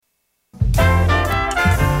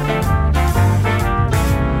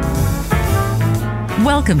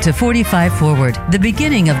Welcome to 45 Forward, the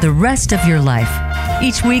beginning of the rest of your life.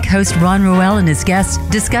 Each week, host Ron Roel and his guests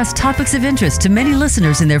discuss topics of interest to many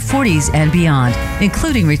listeners in their 40s and beyond,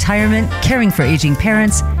 including retirement, caring for aging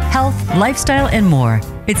parents, health, lifestyle, and more.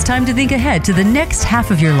 It's time to think ahead to the next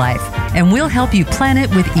half of your life, and we'll help you plan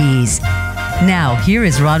it with ease. Now, here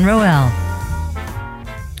is Ron Roel.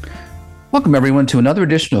 Welcome, everyone, to another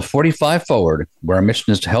edition of 45 Forward, where our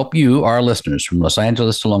mission is to help you, our listeners, from Los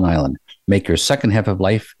Angeles to Long Island, make your second half of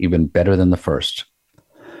life even better than the first.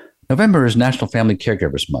 November is National Family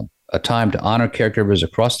Caregivers Month, a time to honor caregivers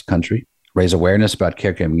across the country, raise awareness about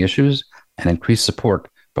caregiving issues, and increase support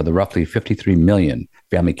for the roughly 53 million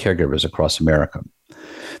family caregivers across America.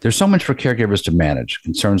 There's so much for caregivers to manage,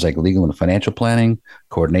 concerns like legal and financial planning,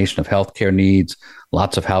 coordination of healthcare needs,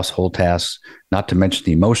 lots of household tasks, not to mention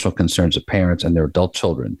the emotional concerns of parents and their adult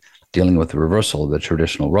children dealing with the reversal of the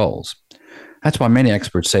traditional roles. That's why many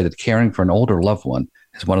experts say that caring for an older loved one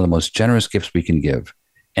is one of the most generous gifts we can give,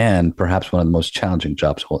 and perhaps one of the most challenging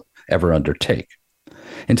jobs we'll ever undertake.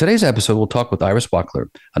 In today's episode, we'll talk with Iris Waichler,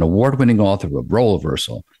 an award-winning author of Role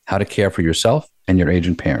Reversal: How to Care for Yourself and Your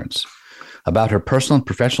Aging Parents, about her personal and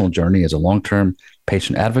professional journey as a long-term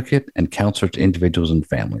patient advocate and counselor to individuals and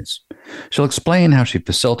families. She'll explain how she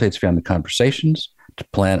facilitates family conversations to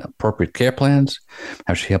plan appropriate care plans,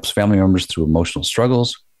 how she helps family members through emotional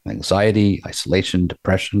struggles, anxiety, isolation,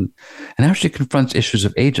 depression, and how she confronts issues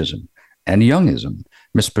of ageism and youngism,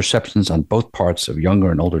 misperceptions on both parts of younger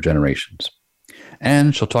and older generations.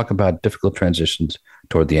 And she'll talk about difficult transitions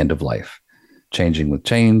toward the end of life, changing with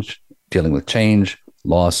change, dealing with change,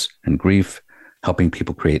 loss, and grief, helping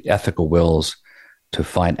people create ethical wills to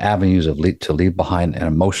find avenues to leave behind an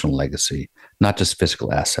emotional legacy, not just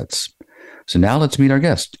physical assets. So now let's meet our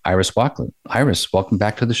guest, Iris Waichler. Iris, welcome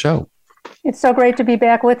back to the show. It's so great to be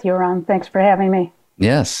back with you, Ron. Thanks for having me.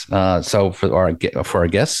 Yes. So for our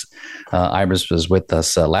guests, Iris was with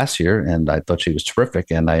us last year, and I thought she was terrific.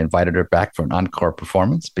 And I invited her back for an encore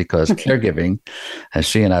performance because caregiving, as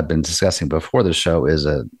she and I have been discussing before the show, is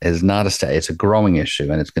it's a growing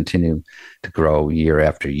issue, and it's continuing to grow year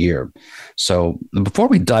after year. So before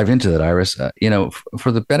we dive into that, Iris,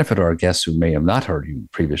 for the benefit of our guests who may have not heard you in the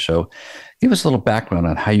previous show, give us a little background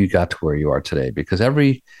on how you got to where you are today, because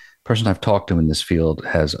every person I've talked to in this field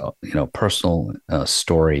has, personal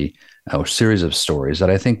story or series of stories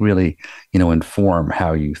that I think really, inform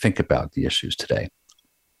how you think about the issues today.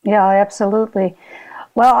 Yeah, absolutely.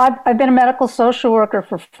 Well, I've been a medical social worker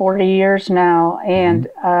for 40 years now. And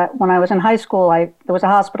when I was in high school, there was a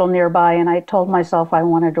hospital nearby, and I told myself I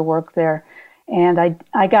wanted to work there. And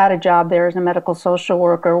I got a job there as a medical social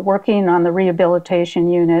worker working on the rehabilitation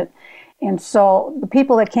unit. And so the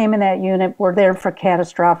people that came in that unit were there for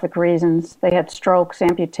catastrophic reasons. They had strokes,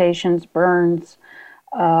 amputations, burns,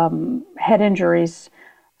 head injuries.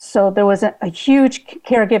 So there was a huge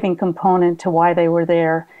caregiving component to why they were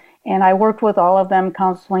there. And I worked with all of them,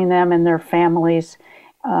 counseling them and their families.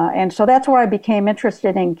 And so that's where I became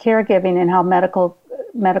interested in caregiving and how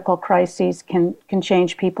medical crises can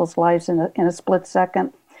change people's lives in a split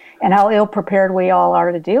second, and how ill-prepared we all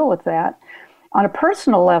are to deal with that. On a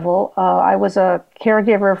personal level, I was a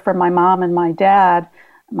caregiver for my mom and my dad.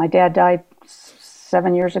 My dad died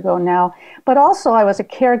 7 years ago now. But also I was a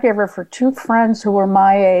caregiver for two friends who were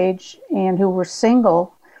my age and who were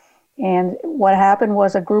single. And what happened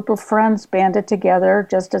was a group of friends banded together,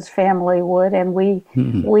 just as family would, and we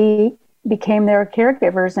became their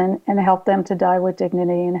caregivers and helped them to die with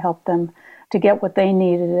dignity and helped them to get what they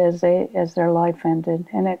needed as their life ended.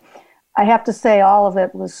 And I have to say, all of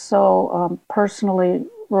it was so personally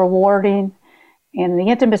rewarding, and the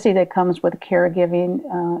intimacy that comes with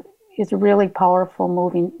caregiving is a really powerful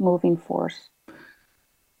moving force.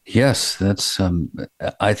 Yes, that's.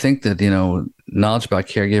 I think that knowledge about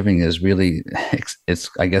caregiving is really,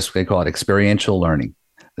 I guess they call it experiential learning.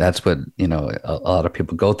 That's what a lot of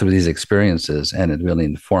people go through these experiences, and it really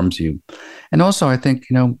informs you. And also, I think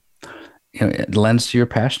it lends to your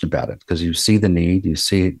passion about it, because you see the need, you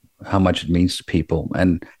see how much it means to people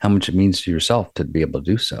and how much it means to yourself to be able to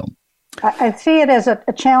do so. I see it as a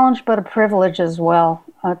challenge, but a privilege as well,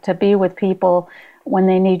 to be with people when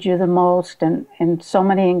they need you the most, and so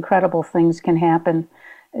many incredible things can happen.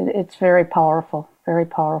 It's very powerful, very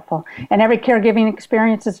powerful. And every caregiving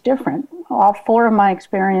experience is different. All four of my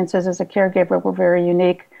experiences as a caregiver were very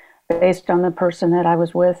unique, based on the person that I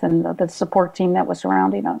was with and the support team that was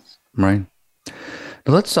surrounding us. Right.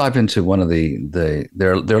 Now let's dive into one of there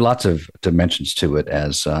are lots of dimensions to it,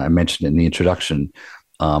 as I mentioned in the introduction.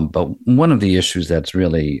 But one of the issues that's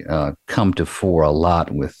really come to fore a lot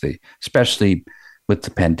especially with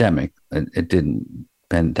the pandemic, it didn't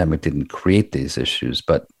pandemic didn't create these issues,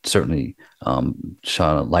 but certainly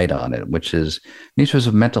shone a light on it, which is the issues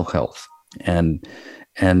of mental health and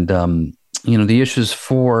the issues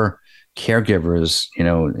for caregivers.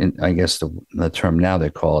 I guess the term now they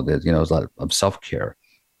call it is a lot of self-care.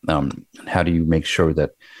 How do you make sure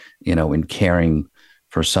that in caring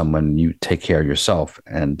for someone, you take care of yourself?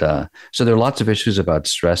 And so there are lots of issues about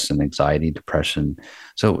stress and anxiety, depression.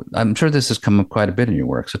 So I'm sure this has come up quite a bit in your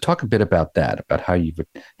work. So talk a bit about that, about how you would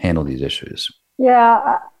handle these issues.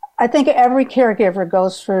 Yeah, I think every caregiver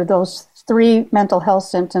goes through those 3 mental health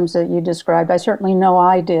symptoms that you described. I certainly know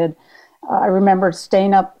I did. I remember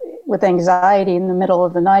staying up with anxiety in the middle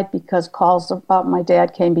of the night because calls about my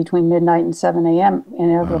dad came between midnight and 7 a.m.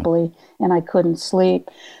 inevitably, wow. And I couldn't sleep.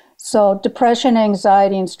 So depression,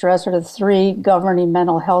 anxiety, and stress are the 3 governing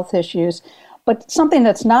mental health issues. But something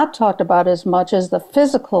that's not talked about as much is the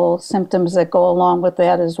physical symptoms that go along with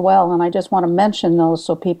that as well. And I just want to mention those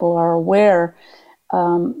so people are aware.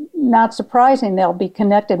 Not surprising, they'll be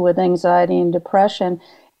connected with anxiety and depression.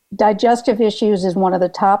 Digestive issues is one of the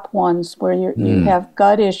top ones where you have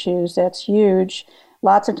gut issues. That's huge.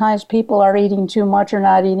 Lots of times people are eating too much or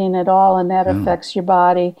not eating at all, and that affects your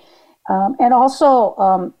body. And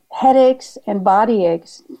also headaches and body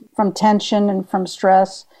aches from tension and from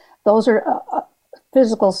stress. Those are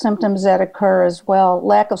physical symptoms that occur as well.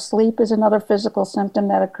 Lack of sleep is another physical symptom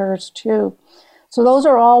that occurs too. So those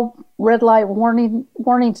are all red light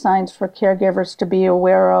warning signs for caregivers to be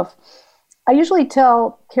aware of. I usually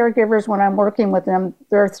tell caregivers when I'm working with them,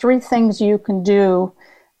 there are 3 things you can do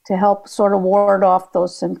to help sort of ward off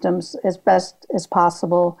those symptoms as best as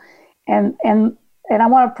possible. And I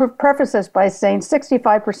want to preface this by saying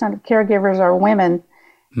 65% of caregivers are women,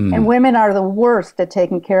 and women are the worst at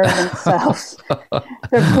taking care of themselves.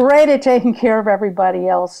 They're great at taking care of everybody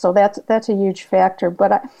else, so that's a huge factor.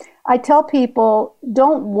 But I tell people,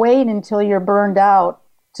 don't wait until you're burned out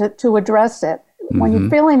to address it. When you're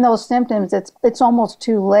feeling those symptoms, it's almost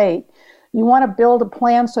too late. You want to build a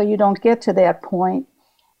plan so you don't get to that point.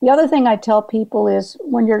 The other thing I tell people is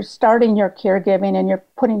when you're starting your caregiving and you're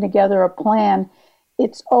putting together a plan,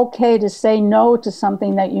 it's okay to say no to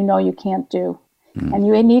something that you know you can't do. And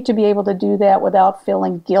you need to be able to do that without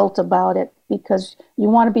feeling guilt about it, because you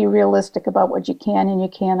want to be realistic about what you can and you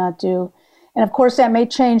cannot do. And of course, that may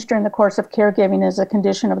change during the course of caregiving as the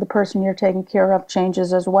condition of the person you're taking care of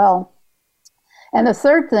changes as well. And the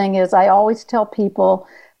third thing is I always tell people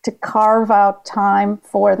to carve out time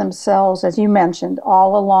for themselves, as you mentioned,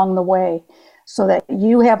 all along the way, so that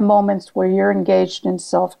you have moments where you're engaged in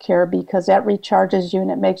self-care, because that recharges you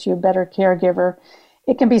and it makes you a better caregiver.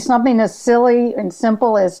 It can be something as silly and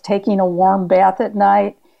simple as taking a warm bath at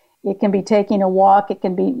night. It can be taking a walk. It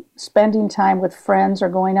can be spending time with friends or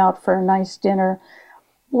going out for a nice dinner.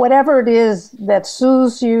 Whatever it is that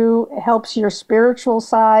soothes you, helps your spiritual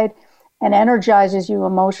side, and energizes you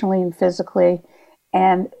emotionally and physically.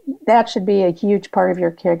 And that should be a huge part of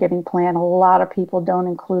your caregiving plan. A lot of people don't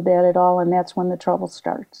include that at all, and that's when the trouble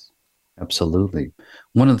starts. Absolutely.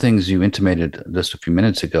 One of the things you intimated just a few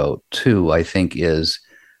minutes ago, too, I think is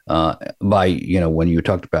when you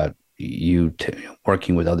talked about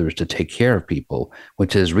working with others to take care of people,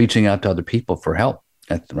 which is reaching out to other people for help,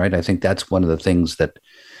 right? I think that's one of the things that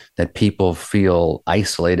people feel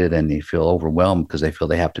isolated and they feel overwhelmed because they feel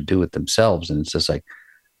they have to do it themselves. And it's just like,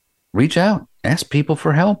 reach out, ask people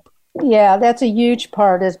for help. Yeah, that's a huge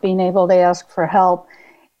part, is being able to ask for help.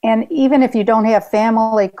 And even if you don't have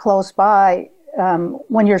family close by,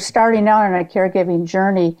 when you're starting out on a caregiving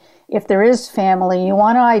journey, if there is family, you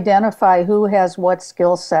want to identify who has what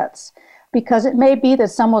skill sets. Because it may be that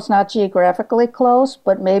someone's not geographically close,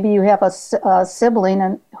 but maybe you have a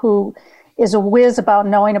sibling who is a whiz about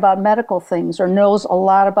knowing about medical things or knows a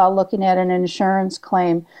lot about looking at an insurance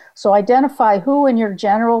claim. So identify who in your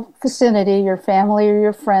general vicinity, your family or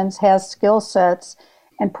your friends, has skill sets,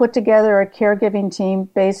 and put together a caregiving team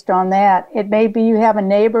based on that. It may be you have a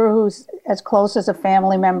neighbor who's as close as a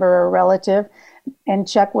family member or a relative, and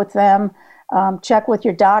check with them. Check with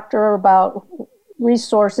your doctor about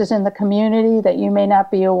resources in the community that you may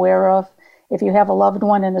not be aware of. If you have a loved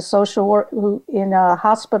one in a in a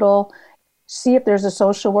hospital, see if there's a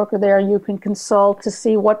social worker there you can consult to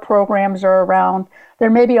see what programs are around.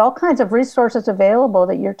 There may be all kinds of resources available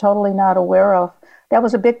that you're totally not aware of. That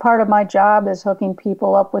was a big part of my job, is hooking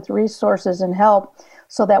people up with resources and help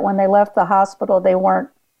so that when they left the hospital, they weren't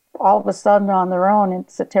all of a sudden on their own.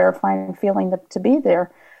 It's a terrifying feeling to be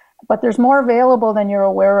there. But there's more available than you're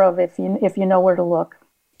aware of if you know where to look.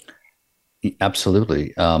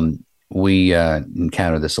 Absolutely. We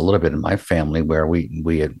encountered this a little bit in my family, where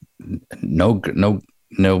we had no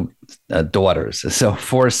daughters, so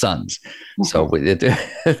 4 sons. So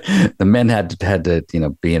the men had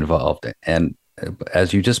to be involved. And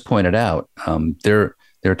as you just pointed out, there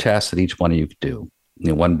are tasks that each one of you could do.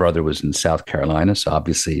 One brother was in South Carolina, so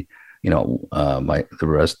obviously,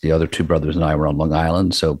 the other 2 brothers and I were on Long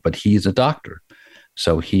Island. So, but he's a doctor,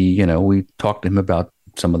 so we talked to him about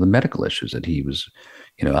some of the medical issues that he was,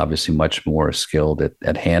 obviously much more skilled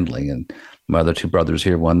at handling. And my other 2 brothers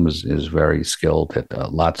here, one is very skilled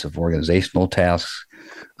at lots of organizational tasks,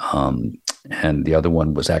 and the other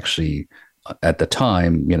one was actually at the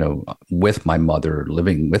time, with my mother,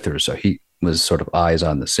 living with her, so he was sort of eyes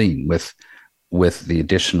on the scene with the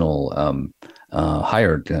additional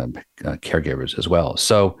hired caregivers as well.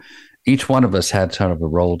 So each one of us had sort of a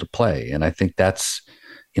role to play, and I think that's,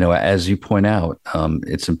 as you point out,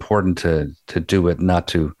 it's important to do it not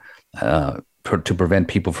to prevent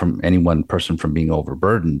people any one person from being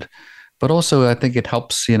overburdened, but also I think it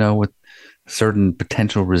helps, with certain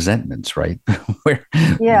potential resentments, right?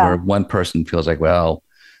 where one person feels like, well,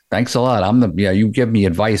 thanks a lot. You give me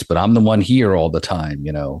advice, but I'm the one here all the time,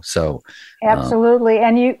 so. Absolutely.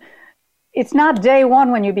 And it's not day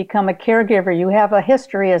one when you become a caregiver. You have a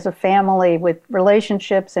history as a family with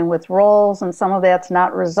relationships and with roles, and some of that's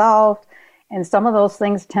not resolved. And some of those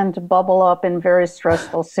things tend to bubble up in very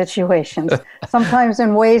stressful situations, sometimes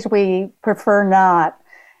in ways we prefer not.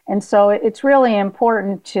 And so it's really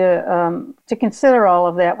important to consider all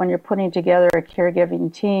of that when you're putting together a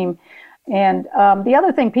caregiving team. And the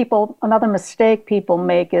other thing another mistake people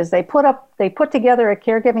make is they put together a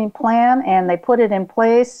caregiving plan and they put it in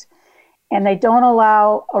place, and they don't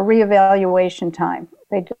allow a reevaluation time.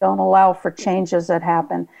 They don't allow for changes that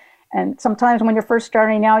happen. And sometimes when you're first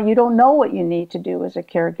starting out, you don't know what you need to do as a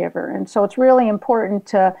caregiver. And so it's really important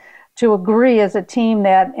to agree as a team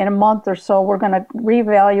that in a month or so, we're going to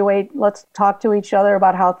reevaluate. Let's talk to each other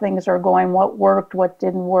about how things are going, what worked, what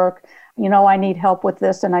didn't work. I need help with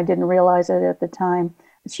this, and I didn't realize it at the time.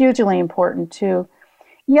 It's hugely important, too.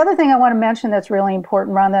 The other thing I want to mention that's really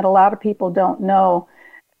important, Ron, that a lot of people don't know,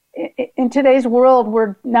 in today's world,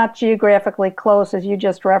 we're not geographically close, as you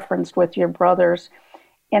just referenced with your brothers.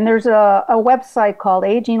 And there's a website called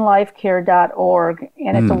aginglifecare.org,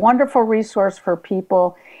 and it's a wonderful resource for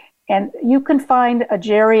people. And you can find a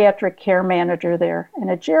geriatric care manager there. And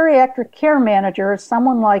a geriatric care manager is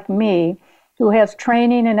someone like me who has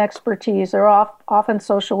training and expertise. They're often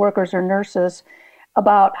social workers or nurses,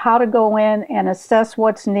 about how to go in and assess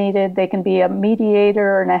what's needed. They can be a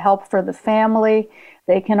mediator and a help for the family.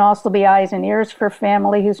 They can also be eyes and ears for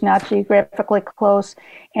family who's not geographically close.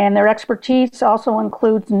 And their expertise also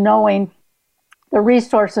includes knowing the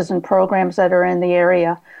resources and programs that are in the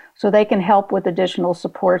area, so they can help with additional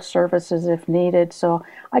support services if needed. So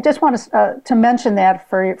I just want to mention that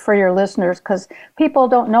for your listeners, because people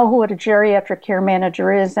don't know who a geriatric care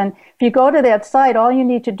manager is. And if you go to that site, all you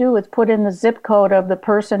need to do is put in the zip code of the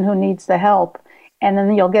person who needs the help, and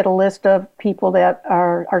then you'll get a list of people that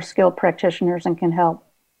are skilled practitioners and can help.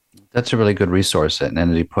 That's a really good resource. And as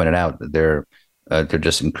you pointed out, they're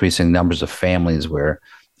just increasing numbers of families where,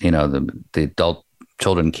 the adult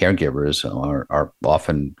children caregivers are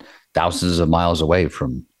often thousands of miles away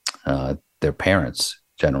from their parents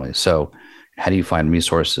generally. So how do you find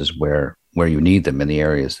resources where you need them in the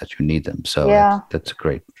areas that you need them? So that's a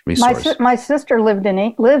great resource. My sister lives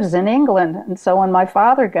in England, and so when my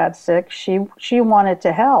father got sick, she wanted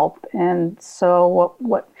to help, and so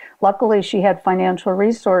luckily she had financial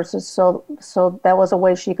resources, so that was a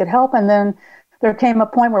way she could help. And then there came a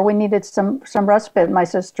point where we needed some respite. My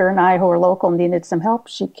sister and I, who are local, needed some help.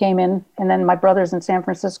 She came in, and then my brother's in San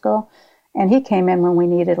Francisco, and he came in when we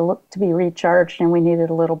needed to be recharged and we needed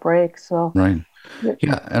a little break. So right.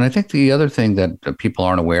 Yeah, and I think the other thing that people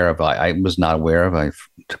aren't aware of, I was not aware of,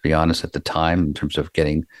 to be honest, at the time, in terms of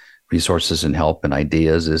getting resources and help and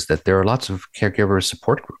ideas, is that there are lots of caregiver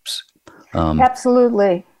support groups.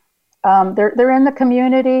 Absolutely. They're in the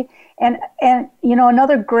community. And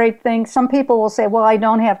another great thing, some people will say, well, I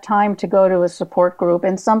don't have time to go to a support group.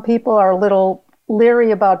 And some people are a little leery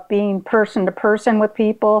about being person to person with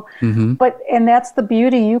people. Mm-hmm. And that's the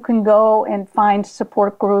beauty. You can go and find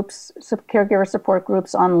support groups, caregiver support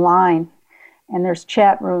groups online. And there's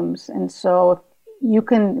chat rooms. And so you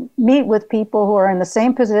can meet with people who are in the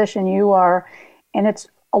same position you are. And it's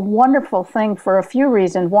a wonderful thing for a few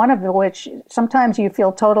reasons, one of which sometimes you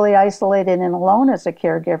feel totally isolated and alone as a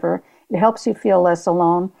caregiver. It helps you feel less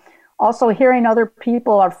alone. Also, hearing other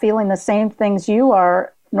people are feeling the same things you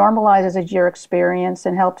are normalizes your experience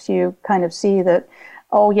and helps you kind of see that,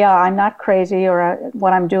 oh yeah, I'm not crazy, or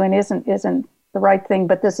what I'm doing isn't the right thing,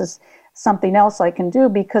 but this something else I can do,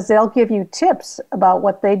 because they'll give you tips about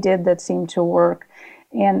what they did that seemed to work.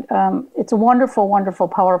 And it's a wonderful, wonderful,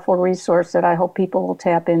 powerful resource that I hope people will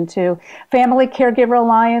tap into. Family Caregiver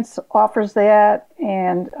Alliance offers that,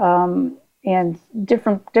 and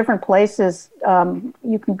different places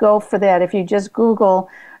you can go for that. If you just Google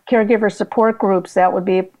caregiver support groups, that would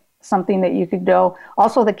be something that you could go.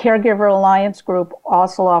 Also, the Caregiver Alliance group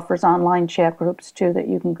also offers online chat groups too that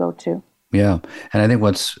you can go to. Yeah, and I think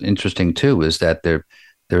what's interesting too is that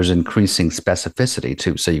there's increasing specificity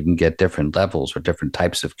too, so you can get different levels or different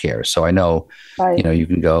types of care. So I know, Right. you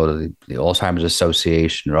can go to the Alzheimer's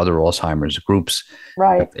Association or other Alzheimer's groups.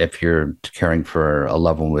 Right. If you're caring for a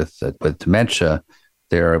loved one with dementia,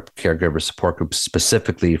 there are caregiver support groups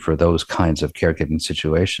specifically for those kinds of caregiving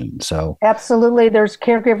situations. So Absolutely, there's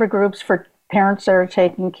caregiver groups for parents that are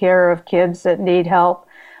taking care of kids that need help.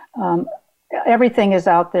 Um, Everything is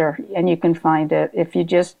out there, and you can find it if you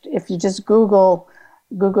just Google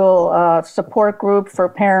support group for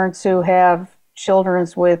parents who have children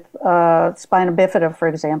with spina bifida, for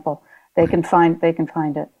example. They can find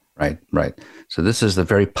it. Right. So this is the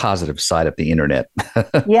very positive side of the internet.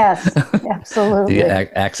 Yes, absolutely.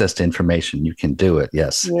 The access to information, you can do it.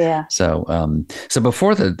 Yes. Yeah. So so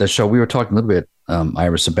before the show, we were talking a little bit,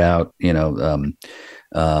 Iris, about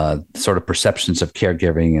sort of perceptions of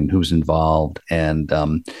caregiving and who's involved. And,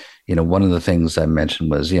 one of the things I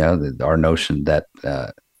mentioned was, our notion that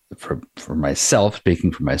for myself,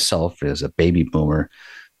 speaking for myself as a baby boomer,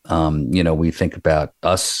 we think about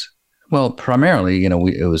us. Well, primarily,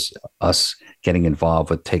 it was us getting involved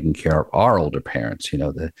with taking care of our older parents,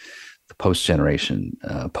 the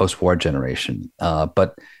post-war generation.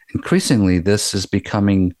 But increasingly, this is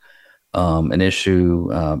becoming an issue,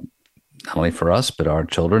 not only for us, but our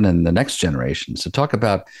children and the next generation. So talk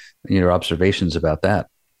about your observations about that.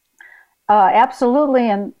 Absolutely.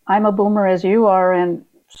 And I'm a boomer as you are, and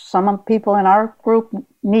some people in our group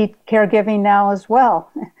need caregiving now as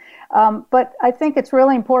well. But I think it's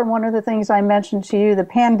really important. One of the things I mentioned to you, the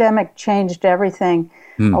pandemic changed everything.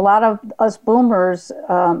 A lot of us boomers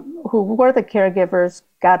who were the caregivers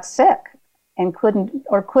got sick and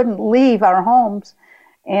couldn't leave our homes.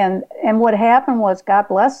 And what happened was, God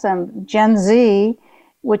bless them, Gen Z,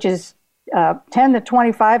 which is 10 to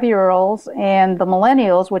 25-year-olds, and the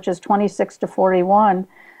millennials, which is 26 to 41,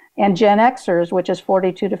 and Gen Xers, which is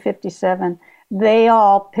 42 to 57, they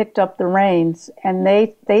all picked up the reins, and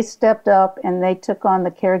they stepped up and they took on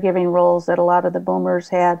the caregiving roles that a lot of the boomers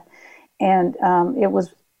had. And it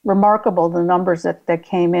was remarkable, the numbers that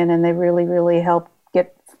came in, and they really, really helped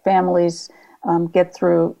get families get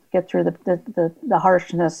through the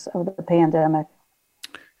harshness of the pandemic.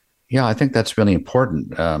 Yeah, I think that's really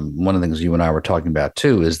important. One of the things you and I were talking about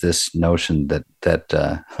too is this notion that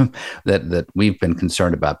that we've been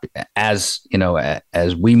concerned about as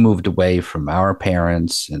we moved away from our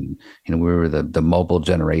parents, and we were the mobile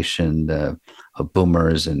generation of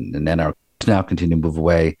boomers, and then our kids now continue to move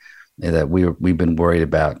away. That we've been worried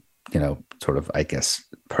about, sort of, I guess,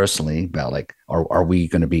 personally, about like, are we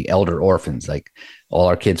going to be elder orphans? Like, all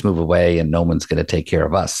our kids move away and no one's going to take care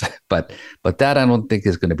of us. But that I don't think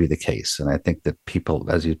is going to be the case. And I think that people,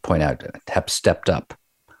 as you point out, have stepped up.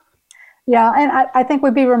 Yeah, and I think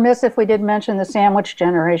we'd be remiss if we did mention the sandwich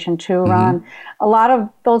generation too, Ron. Mm-hmm. A lot of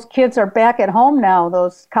those kids are back at home now,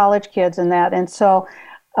 those college kids and that. And so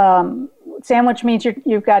sandwich means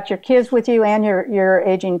you've got your kids with you and your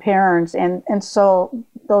aging parents. And so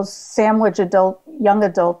those sandwich young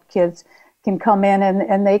adult kids can come in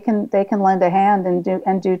and they can lend a hand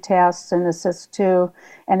and do tasks and assist too.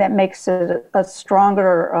 And that makes it a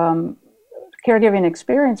stronger caregiving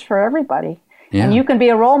experience for everybody. Yeah. And you can be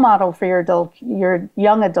a role model for your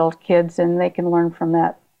young adult kids, and they can learn from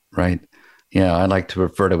that. Right. Yeah, I like to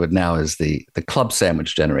refer to it now as the club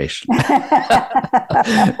sandwich generation,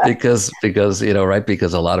 because because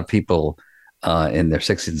a lot of people in their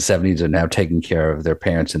 60s and 70s are now taking care of their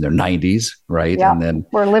parents in their 90s, right? Yep. And then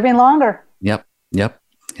we're living longer. Yep.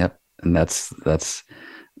 And that's the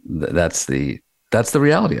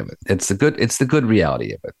reality of it. It's the good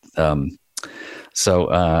reality of it.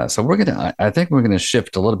 So I think we're gonna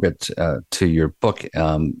shift a little bit to your book,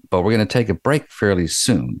 but we're gonna take a break fairly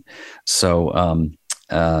soon. So,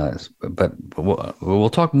 but we'll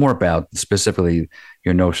talk more about specifically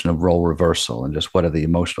your notion of role reversal and just what are the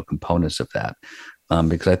emotional components of that,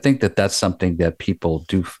 because I think that that's something that people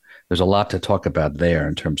do. There's a lot to talk about there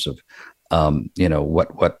in terms of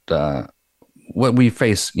what we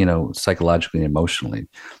face, psychologically and emotionally.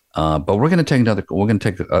 But we're going to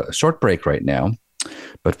take a short break right now.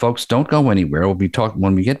 But folks, don't go anywhere. We'll be talking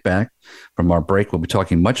when we get back from our break. We'll be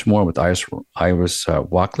talking much more with Iris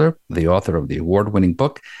Waichler, the author of the award-winning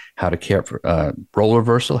book, How to Care for Role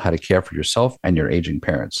Reversal, How to Care for Yourself and Your Aging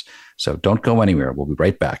Parents. So don't go anywhere. We'll be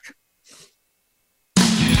right back.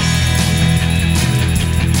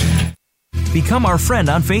 Become our friend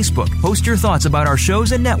on Facebook. Post your thoughts about our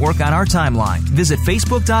shows and network on our timeline. Visit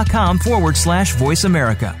facebook.com/Voice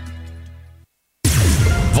America.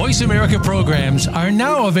 Voice America programs are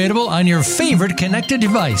now available on your favorite connected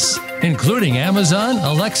device, including Amazon,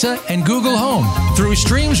 Alexa, and Google Home. Through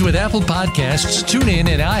streams with Apple Podcasts, TuneIn,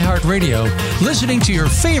 and iHeartRadio, listening to your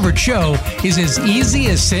favorite show is as easy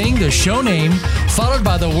as saying the show name followed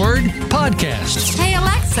by the word podcast. Hey,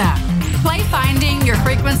 Alexa, play Finding Your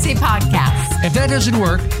Frequency podcast. If that doesn't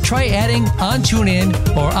work, try adding on TuneIn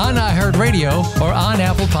or on iHeartRadio or on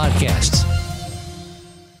Apple Podcasts.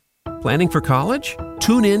 Planning for college?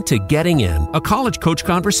 Tune in to Getting In, a college coach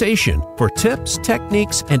conversation for tips,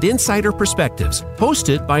 techniques, and insider perspectives.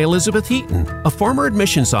 Hosted by Elizabeth Heaton, a former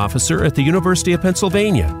admissions officer at the University of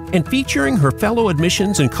Pennsylvania, and featuring her fellow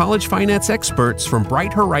admissions and college finance experts from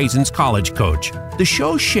Bright Horizons College Coach. The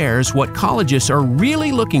show shares what colleges are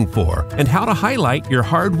really looking for and how to highlight your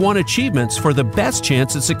hard-won achievements for the best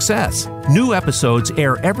chance at success. New episodes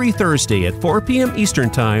air every Thursday at 4 p.m. Eastern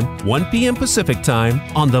Time, 1 p.m. Pacific Time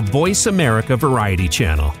on the Voice America Variety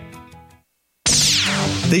Channel.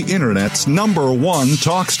 The Internet's #1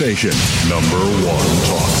 talk station. #1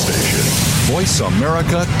 talk station.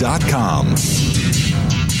 VoiceAmerica.com.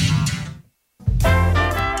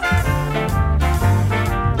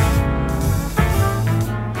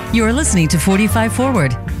 You're listening to 45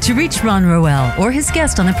 Forward. To reach Ron Roel or his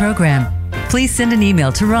guest on the program, please send an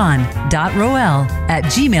email to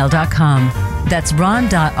ron.roel@gmail.com. That's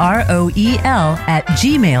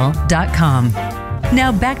ron.roel@gmail.com.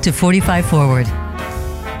 Now back to 45 Forward.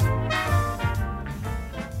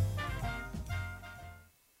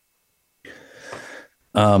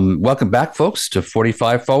 Welcome back, folks, to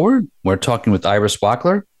 45 Forward. We're talking with Iris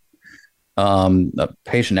Waichler, a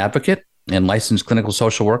patient advocate and licensed clinical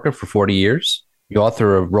social worker for 40 years, the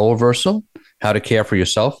author of Role Reversal, How to Care for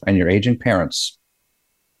Yourself and Your Aging Parents.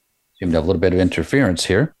 Seem to have a little bit of interference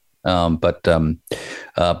here. But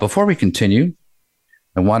before we continue,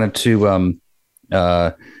 I wanted to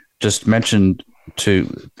just mention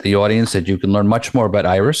to the audience that you can learn much more about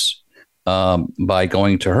Iris by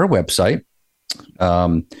going to her website,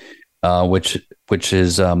 which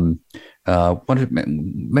is mention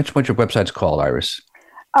what your website's called, Iris.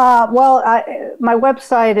 My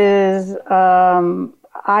website is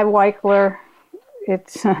iWaichler.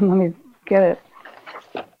 It's let me get it.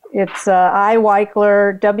 It's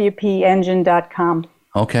iWaichlerWPEngine.com.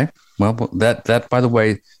 Okay. Well, that by the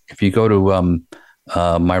way, if you go to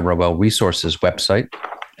my Roel Resources website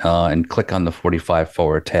and click on the 45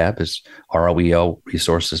 Forward tab, is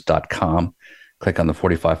roelresources.com. Click on the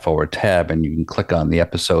 45 Forward tab, and you can click on the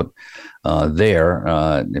episode there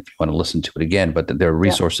if you want to listen to it again. But there are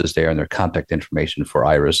resources there, and there are contact information for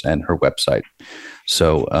Iris and her website.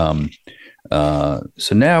 So now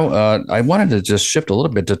I wanted to just shift a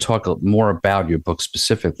little bit to talk more about your book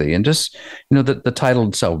specifically, and just the title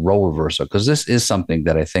itself, Role Reversal, because this is something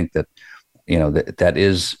that I think that that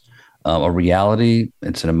is a reality.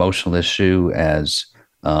 It's an emotional issue as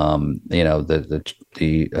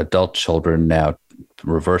the adult children now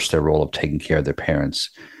reverse their role of taking care of their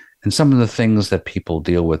parents, and some of the things that people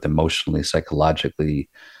deal with emotionally, psychologically,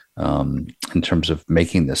 in terms of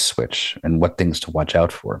making this switch, and what things to watch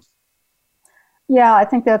out for. Yeah, I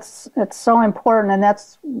think it's so important, and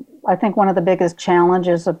that's, I think, one of the biggest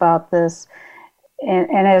challenges about this.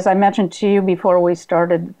 And as I mentioned to you before we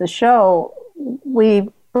started the show, we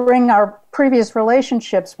bring our previous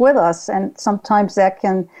relationships with us, and sometimes that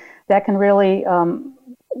can really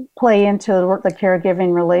play into the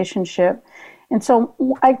caregiving relationship. And so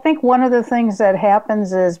I think one of the things that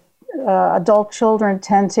happens is adult children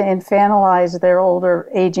tend to infantilize their older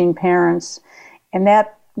aging parents, and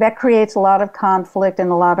that creates a lot of conflict and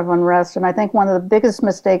a lot of unrest. And I think one of the biggest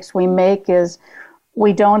mistakes we make is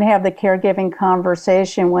we don't have the caregiving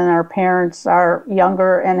conversation when our parents are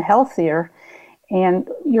younger and healthier. And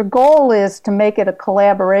your goal is to make it a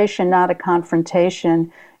collaboration, not a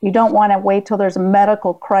confrontation. You don't want to wait till there's a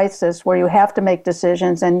medical crisis where you have to make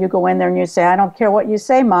decisions and you go in there and you say, I don't care what you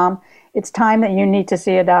say, Mom. It's time that you need to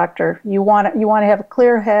see a doctor. You want to have a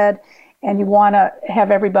clear head, and you want to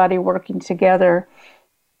have everybody working together.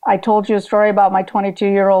 I told you a story about my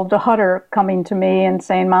 22-year-old daughter coming to me and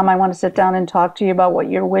saying, Mom, I want to sit down and talk to you about what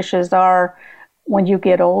your wishes are when you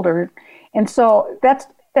get older. And so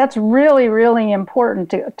that's really, really important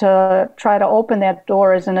to try to open that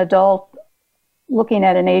door as an adult looking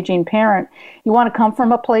at an aging parent. You want to come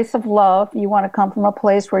from a place of love. You want to come from a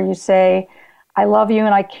place where you say, I love you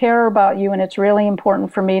and I care about you, and it's really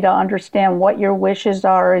important for me to understand what your wishes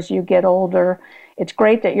are as you get older. It's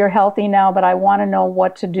great that you're healthy now, but I want to know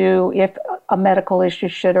what to do if a medical issue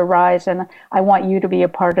should arise, and I want you to be a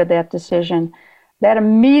part of that decision. That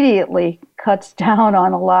immediately cuts down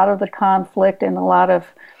on a lot of the conflict and a lot of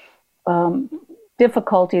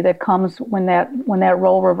difficulty that comes when that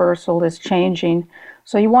role reversal is changing.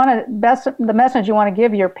 So the message you want to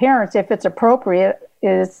give your parents, if it's appropriate,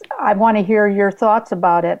 is I want to hear your thoughts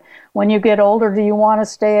about it. When you get older, do you want to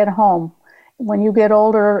stay at home? When you get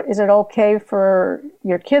older, is it okay for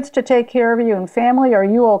your kids to take care of you and family? Are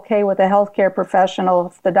you okay with a healthcare professional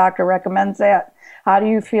if the doctor recommends that? How do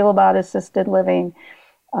you feel about assisted living?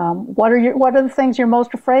 What are the things you're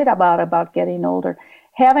most afraid about getting older?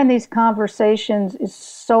 Having these conversations is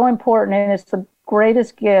so important, and it's the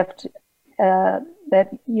greatest gift that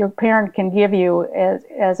your parent can give you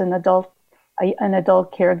as an adult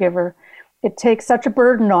caregiver. It takes such a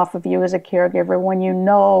burden off of you as a caregiver when you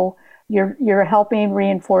know you're helping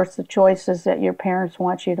reinforce the choices that your parents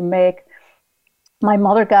want you to make. My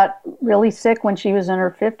mother got really sick when she was in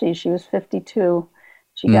her 50s. She was 52.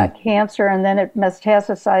 She got cancer, and then it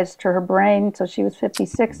metastasized to her brain, so she was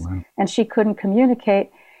 56, and she couldn't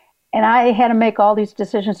communicate. And I had to make all these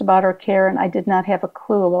decisions about her care, and I did not have a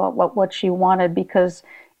clue about what she wanted, because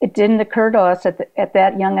it didn't occur to us at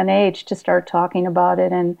that young an age to start talking about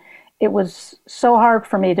it. And it was so hard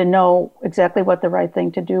for me to know exactly what the right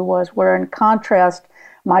thing to do was, where in contrast,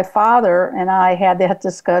 my father and I had that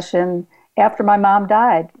discussion after my mom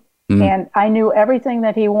died. And I knew everything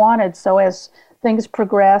that he wanted. So as things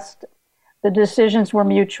progressed, the decisions were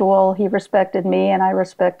mutual. He respected me and I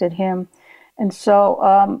respected him. And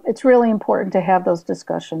so it's really important to have those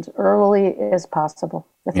discussions early as possible.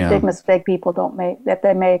 That's a big mistake people make,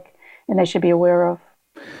 and they should be aware of.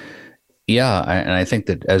 Yeah, and I think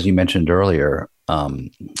that, as you mentioned earlier,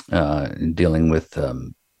 dealing with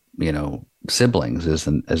siblings is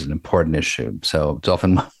an important issue. So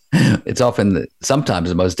it's often sometimes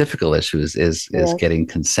the most difficult issue is getting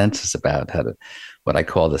consensus about what I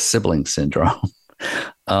call the sibling syndrome.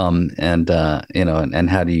 And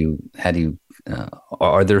how do you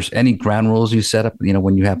are there any ground rules you set up,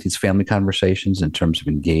 when you have these family conversations in terms of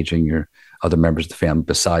engaging your other members of the family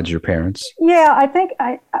besides your parents? Yeah, I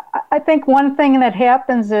think one thing that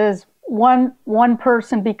happens is one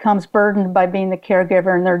person becomes burdened by being the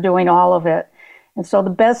caregiver, and they're doing all of it. And so the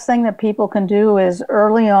best thing that people can do is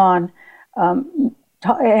early on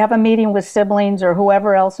have a meeting with siblings or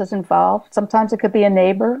whoever else is involved. Sometimes it could be a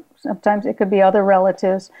neighbor, sometimes it could be other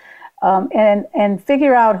relatives, and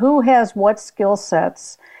figure out who has what skill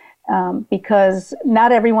sets, because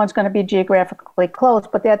not everyone's going to be geographically close,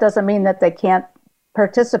 but that doesn't mean that they can't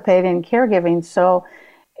participate in caregiving. So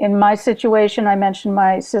in my situation, I mentioned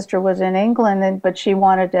my sister was in England, but she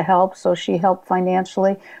wanted to help, so she helped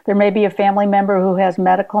financially. There may be a family member who has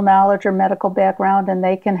medical knowledge or medical background, and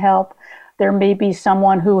they can help. There may be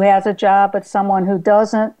someone who has a job, but someone who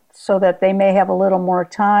doesn't, so that they may have a little more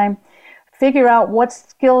time. Figure out what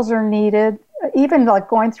skills are needed. Even like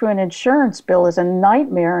going through an insurance bill is a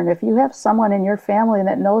nightmare, and if you have someone in your family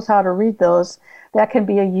that knows how to read those, that can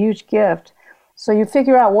be a huge gift. So you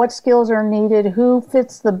figure out what skills are needed, who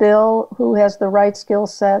fits the bill, who has the right skill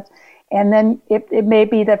set, and then it may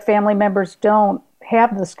be that family members don't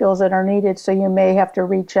have the skills that are needed, so you may have to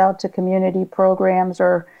reach out to community programs,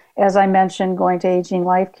 or, as I mentioned, going to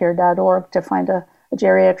aginglifecare.org to find a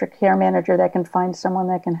geriatric care manager that can find someone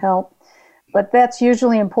that can help. But that's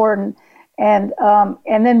usually important. And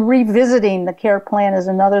then revisiting the care plan is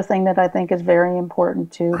another thing that I think is very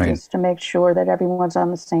important too, just to make sure that everyone's on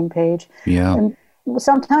the same page. Yeah. And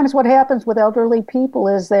sometimes what happens with elderly people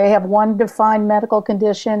is they have one defined medical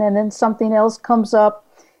condition, and then something else comes up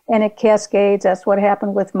and it cascades. That's what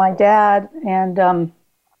happened with my dad. And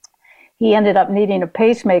he ended up needing a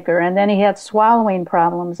pacemaker, and then he had swallowing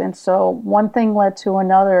problems. And so one thing led to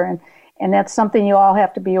another. And that's something you all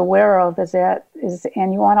have to be aware of,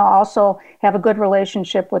 and you want to also have a good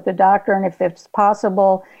relationship with the doctor. And if it's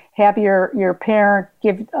possible, have your parent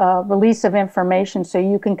give release of information so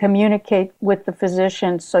you can communicate with the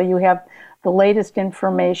physician, so you have the latest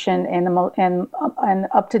information and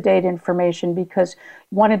up-to-date information. Because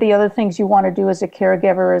one of the other things you want to do as a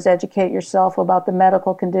caregiver is educate yourself about the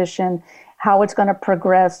medical condition, how it's going to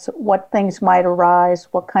progress, what things might arise,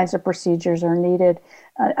 what kinds of procedures are needed.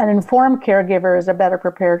 An informed caregiver is a better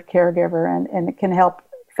prepared caregiver, and it can help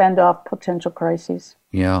fend off potential crises.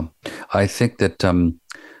 Yeah, I think that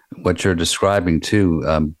what you're describing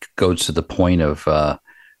too goes to the point of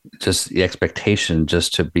just the expectation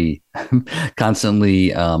just to be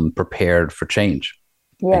constantly prepared for change.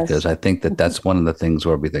 Yes. Because I think that that's one of the things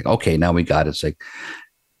where we think, okay, now we got it. It's like,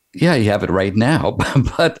 yeah, you have it right now,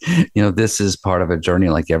 but this is part of a journey,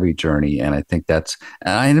 like every journey. And I think and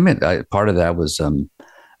I admit, part of that was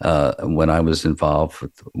when I was involved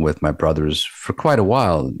with my brothers for quite a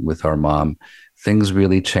while with our mom. Things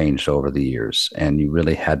really changed over the years, and you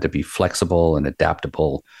really had to be flexible and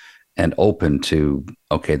adaptable and open to,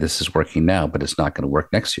 okay, this is working now, but it's not going to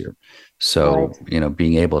work next year. So, right.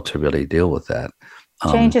 Being able to really deal with that.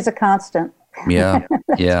 Change is a constant. Yeah.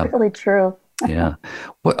 Yeah. It's really true. Yeah.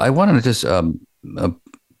 Well, I wanted to just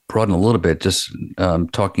broaden a little bit, just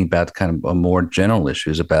talking about kind of a more general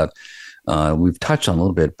issues about, we've touched on a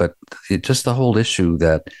little bit, but just the whole issue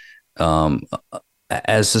that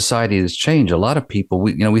as society has changed, a lot of people,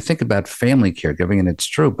 we think about family caregiving, and it's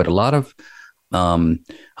true, but a lot of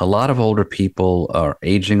older people are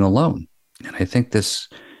aging alone. And I think this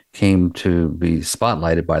came to be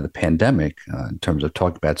spotlighted by the pandemic in terms of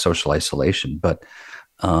talking about social isolation. But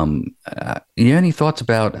you have any thoughts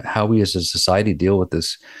about how we as a society deal with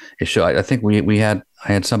this issue? I think I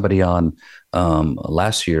had somebody on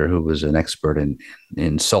last year who was an expert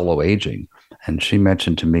in solo aging, and she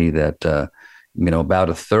mentioned to me that about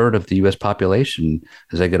a third of the U.S. population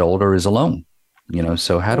as they get older is alone.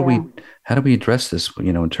 So how do we address this?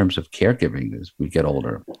 In terms of caregiving as we get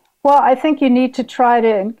older. Well, I think you need to try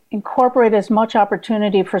to incorporate as much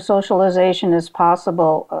opportunity for socialization as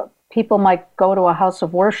possible. People might go to a house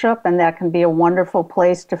of worship, and that can be a wonderful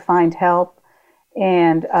place to find help.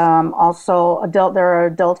 And also, there are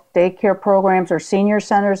adult daycare programs or senior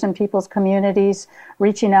centers in people's communities.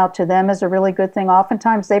 Reaching out to them is a really good thing.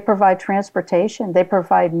 Oftentimes, they provide transportation. They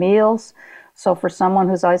provide meals. So for someone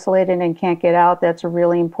who's isolated and can't get out, that's a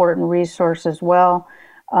really important resource as well.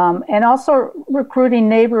 And also recruiting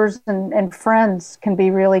neighbors and friends can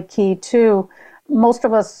be really key too.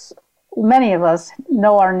 Many of us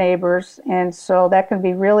know our neighbors, and so that can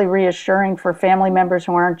be really reassuring for family members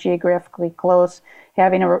who aren't geographically close,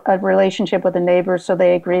 having a relationship with a neighbor so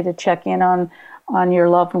they agree to check in on your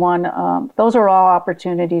loved one. Those are all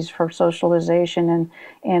opportunities for socialization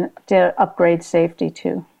and to upgrade safety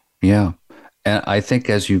too. Yeah. And I think,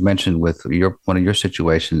 as you mentioned with one of your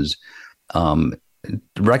situations,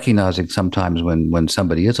 recognizing sometimes when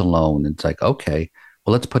somebody is alone, it's like, okay,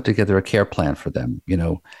 well, let's put together a care plan for them.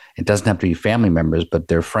 It doesn't have to be family members, but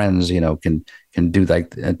their friends, can do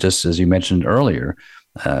like, just as you mentioned earlier,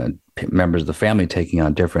 members of the family taking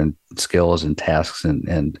on different skills and tasks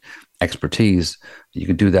and expertise. You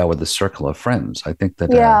can do that with a circle of friends. I think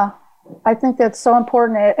that. Yeah, I think that's so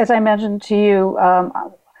important. As I mentioned to you,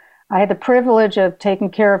 I had the privilege of taking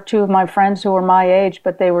care of two of my friends who were my age,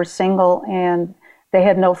 but they were single and they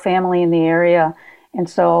had no family in the area. And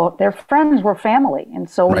so their friends were family. And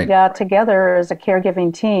so we got together as a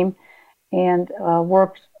caregiving team and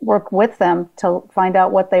worked with them to find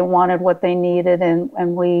out what they wanted, what they needed,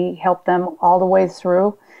 and we helped them all the way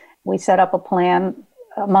through. We set up a plan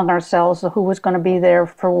among ourselves of who was going to be there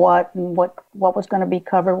for what and what was going to be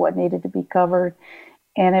covered, what needed to be covered.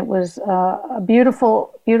 And it was a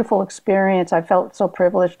beautiful, beautiful experience. I felt so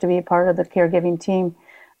privileged to be a part of the caregiving team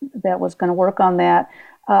that was going to work on that.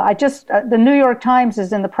 The New York Times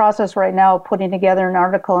is in the process right now of putting together an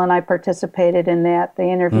article, and I participated in that.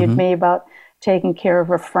 They interviewed me about taking care of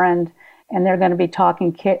a friend, and they're going to be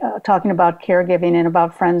talking about caregiving and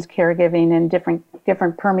about friends caregiving and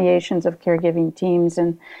different permeations of caregiving teams,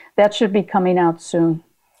 and that should be coming out soon.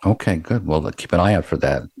 Okay, good. Well, keep an eye out for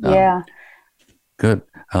that. Yeah. Good.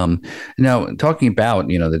 Now, talking about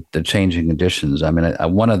the changing conditions. I mean,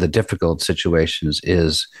 one of the difficult situations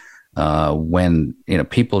is when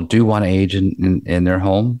people do want to age in their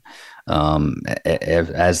home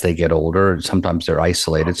as they get older. Sometimes they're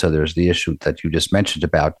isolated, so there's the issue that you just mentioned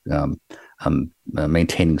about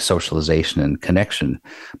maintaining socialization and connection.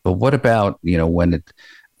 But what about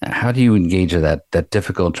how do you engage in that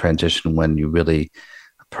difficult transition when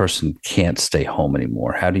person can't stay home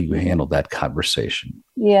anymore? How do you handle that conversation?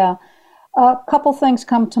 Yeah. A couple things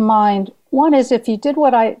come to mind. One is if you did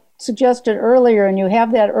what I suggested earlier and you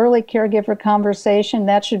have that early caregiver conversation,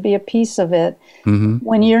 that should be a piece of it. Mm-hmm.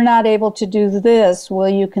 When you're not able to do this, will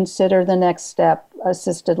you consider the next step,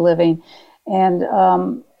 assisted living? And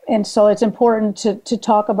so it's important to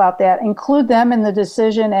talk about that, include them in the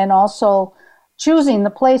decision, and also choosing the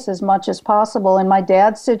place as much as possible. In my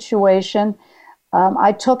dad's situation,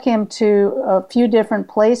 I took him to a few different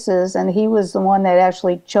places, and he was the one that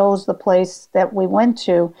actually chose the place that we went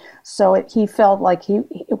to. So he felt like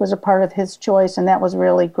it was a part of his choice, and that was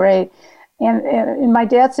really great. And in my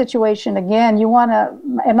dad's situation, again,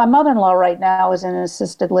 and my mother-in-law right now is in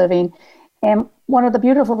assisted living. And one of the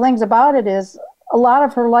beautiful things about it is a lot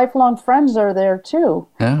of her lifelong friends are there too.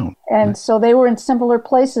 Oh. And so they were in similar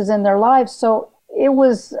places in their lives. So it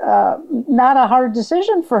was not a hard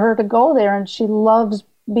decision for her to go there. And she loves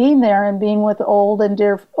being there and being with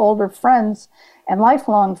older friends and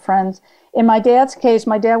lifelong friends. In my dad's case,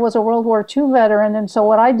 my dad was a World War II veteran. And so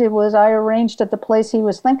what I did was I arranged at the place he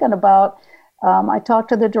was thinking about. I talked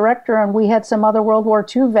to the director, and we had some other World War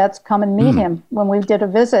II vets come and meet him when we did a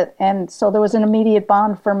visit. And so there was an immediate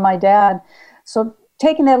bond from my dad. So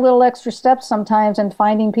taking that little extra step sometimes and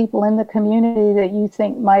finding people in the community that you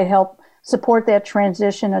think might help support that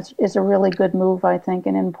transition is a really good move, I think,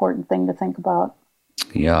 an important thing to think about.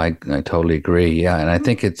 Yeah, I totally agree. Yeah, and I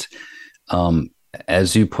think it's,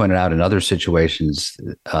 as you pointed out in other situations,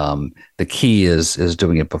 the key is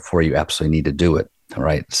doing it before you absolutely need to do it.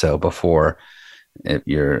 Right. So before, if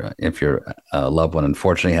your loved one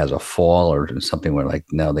unfortunately has a fall or something where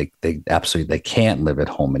no, they absolutely can't live at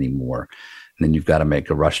home anymore, and then you've got to make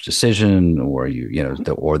a rush decision, or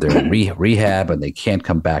or they're in rehab and they can't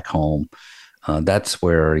come back home. That's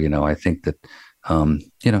where I think that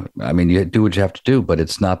you do what you have to do, but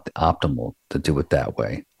it's not optimal to do it that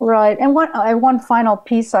way. Right. And one final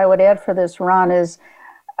piece I would add for this, Ron, is.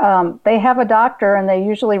 They have a doctor, and they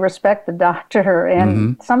usually respect the doctor.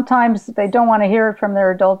 And sometimes they don't want to hear it from their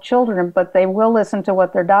adult children, but they will listen to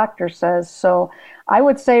what their doctor says. So I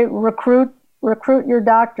would say recruit your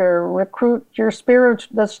doctor, recruit their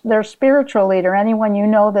spiritual leader, anyone you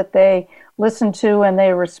know that they listen to and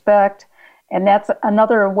they respect. And that's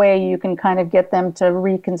another way you can kind of get them to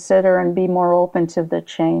reconsider and be more open to the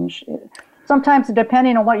change. Sometimes,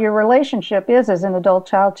 depending on what your relationship is as an adult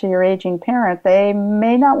child to your aging parent, they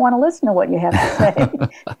may not want to listen to what you have to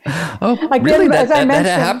say. Oh, again, really? That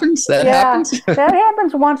happens? That happens? That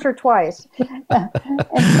happens once or twice.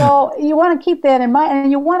 And so you want to keep that in mind.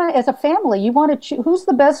 And you want to, as a family, you want to choose who's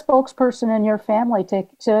the best spokesperson in your family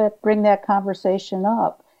to bring that conversation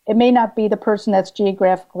up. It may not be the person that's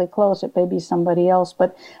geographically close. It may be somebody else.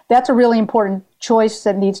 But that's a really important choice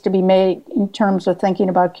that needs to be made in terms of thinking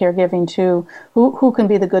about caregiving too. Who can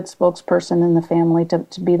be the good spokesperson in the family to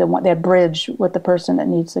be the one, that bridge with the person that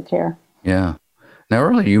needs the care. Yeah. Now,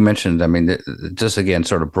 earlier you mentioned, just again,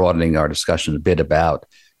 sort of broadening our discussion a bit about,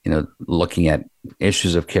 looking at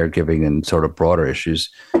issues of caregiving and sort of broader issues.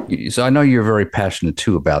 So I know you're very passionate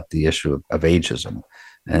too about the issue of ageism.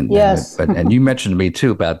 And yes, and you mentioned to me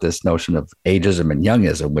too about this notion of ageism and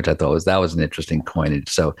youngism, which I thought was an interesting coinage.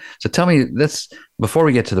 So tell me, before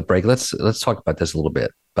we get to the break, let's talk about this a little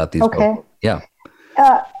bit about these. Okay. Both. Yeah.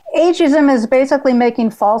 Ageism is basically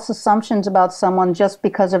making false assumptions about someone just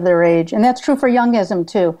because of their age, and that's true for youngism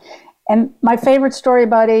too. And my favorite story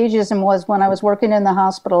about ageism was when I was working in the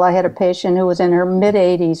hospital. I had a patient who was in her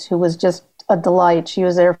mid-80s who was just a delight. She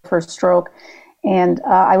was there for a stroke. And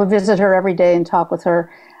I would visit her every day and talk with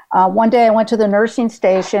her. One day I went to the nursing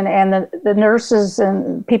station, and the nurses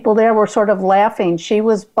and people there were sort of laughing. She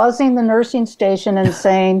was buzzing the nursing station and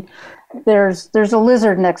saying, there's a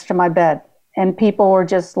lizard next to my bed. And people were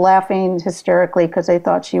just laughing hysterically because they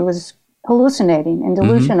thought she was hallucinating and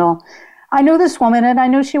delusional. I knew this woman, and I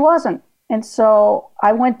knew she wasn't. And so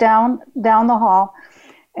I went down the hall.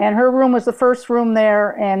 And her room was the first room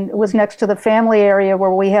there, and it was next to the family area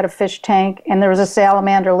where we had a fish tank, and there was a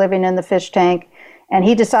salamander living in the fish tank. And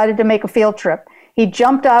he decided to make a field trip. He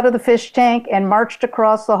jumped out of the fish tank and marched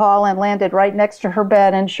across the hall and landed right next to her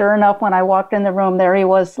bed. And sure enough, when I walked in the room, there he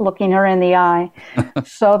was looking her in the eye.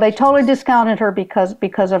 So they totally discounted her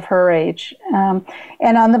because of her age. And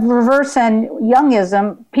on the reverse end,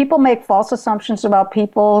 youngism, people make false assumptions about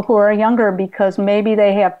people who are younger because maybe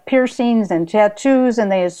they have piercings and tattoos,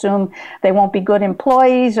 and they assume they won't be good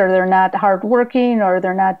employees, or they're not hardworking, or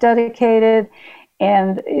they're not dedicated.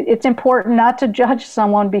 And it's important not to judge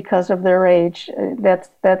someone because of their age.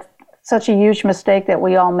 That's such a huge mistake that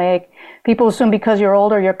we all make. People assume because you're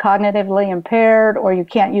older, you're cognitively impaired, or you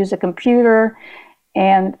can't use a computer.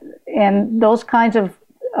 And those kinds of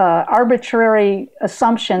arbitrary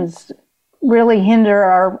assumptions really hinder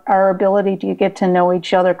our ability to get to know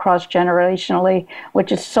each other cross-generationally,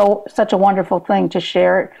 which is such a wonderful thing, to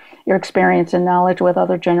share your experience and knowledge with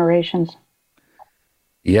other generations.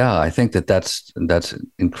 Yeah, I think that's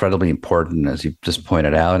incredibly important, as you just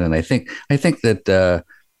pointed out, and I think that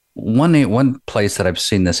one place that I've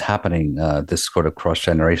seen this happening, this sort of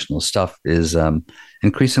cross-generational stuff, is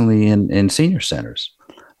increasingly in senior centers,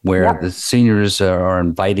 where the seniors are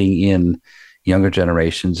inviting in younger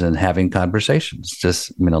generations and having conversations,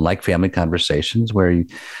 just, like family conversations where,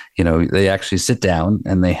 they actually sit down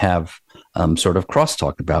and they have sort of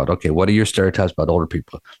crosstalk about, okay, what are your stereotypes about older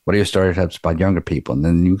people? What are your stereotypes about younger people? And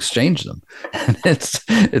then you exchange them. And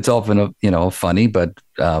it's often a funny but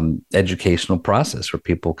educational process where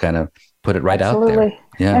people kind of put it right out there.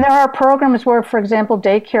 Yeah. And there are programs where, for example,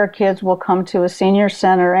 daycare kids will come to a senior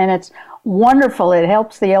center, and it's wonderful. It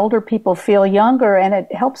helps the older people feel younger, and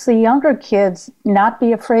it helps the younger kids not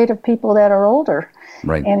be afraid of people that are older.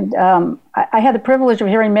 Right. And I had the privilege of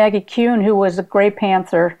hearing Maggie Kuhn, who was a Grey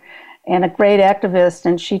Panther and a great activist,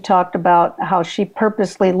 and she talked about how she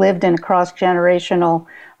purposely lived in a cross-generational,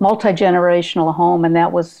 multi-generational home, and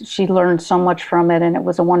she learned so much from it, and it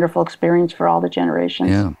was a wonderful experience for all the generations.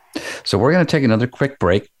 Yeah. So we're going to take another quick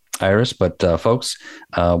break, Iris, but folks,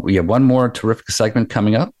 we have one more terrific segment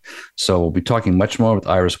coming up. So we'll be talking much more with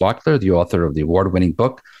Iris Waichler, the author of the award-winning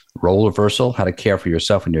book, Role Reversal: How to Care for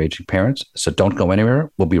Yourself and Your Aging Parents. So don't go anywhere.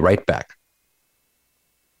 We'll be right back.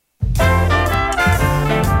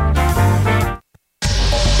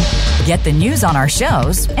 Get the news on our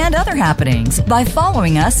shows and other happenings by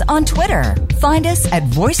following us on Twitter. Find us at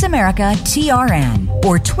VoiceAmericaTRN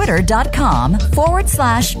or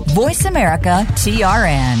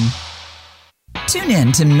twitter.com/VoiceAmericaTRN. Tune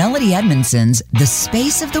in to Melody Edmondson's The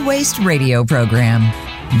Space of the Waist radio program.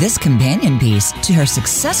 This companion piece to her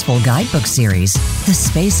successful guidebook series, The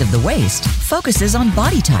Space of the Waist, focuses on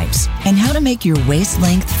body types and how to make your waist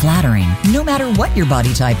length flattering, no matter what your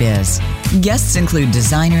body type is. Guests include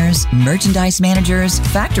designers, merchandise managers,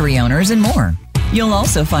 factory owners, and more. You'll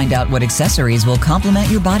also find out what accessories will complement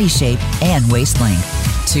your body shape and waist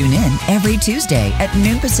length. Tune in every Tuesday at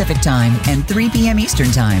noon Pacific Time and 3 p.m.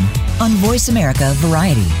 Eastern Time on Voice America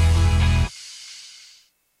Variety.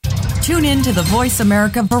 Tune in to the Voice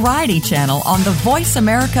America Variety channel on the Voice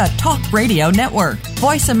America Talk Radio Network.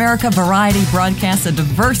 Voice America Variety broadcasts a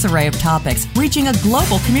diverse array of topics, reaching a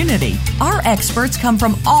global community. Our experts come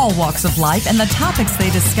from all walks of life, and the topics they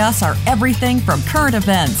discuss are everything from current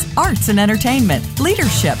events, arts and entertainment,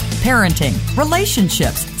 leadership, parenting,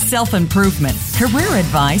 relationships, self-improvement, career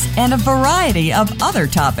advice, and a variety of other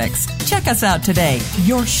topics. Check us out today.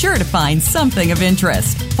 You're sure to find something of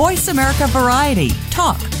interest. Voice America Variety.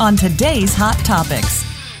 Talk on today's hot topics.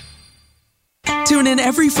 Tune in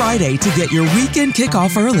every Friday to get your weekend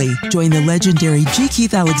kickoff early. Join the legendary G.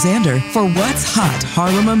 Keith Alexander for What's Hot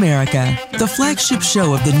Harlem America. The flagship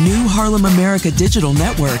show of the new Harlem America Digital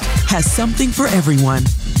Network has something for everyone.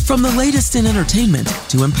 From the latest in entertainment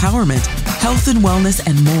to empowerment, health and wellness,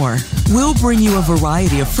 and more, we'll bring you a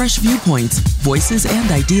variety of fresh viewpoints, voices,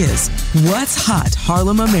 and ideas. What's Hot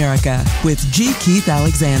Harlem America with G. Keith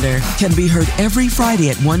Alexander can be heard every Friday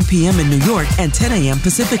at 1 p.m. in New York and 10 a.m.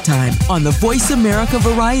 Pacific Time on the Voice America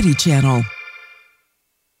Variety Channel.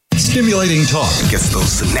 Stimulating talk gets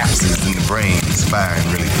those synapses in the brain firing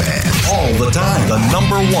really fast. All the time. The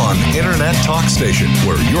 #1 internet talk station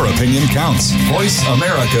where your opinion counts.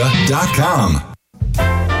 VoiceAmerica.com.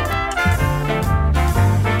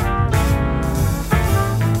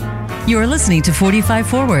 You're listening to 45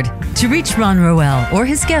 Forward. To reach Ron Roel or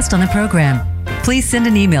his guest on the program, please send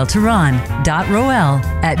an email to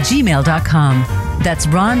ron.roel@gmail.com. That's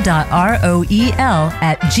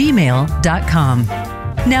ron.roel@gmail.com.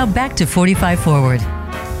 Now back to 45 Forward.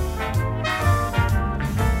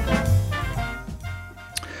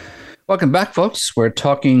 Welcome back, folks. We're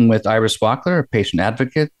talking with Iris Waichler, a patient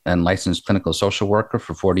advocate and licensed clinical social worker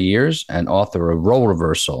for 40 years and author of Role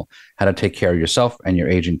Reversal: How to Take Care of Yourself and Your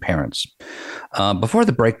Aging Parents. Before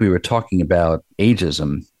the break, we were talking about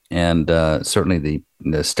ageism and certainly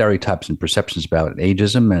the stereotypes and perceptions about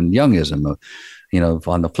ageism and youngism.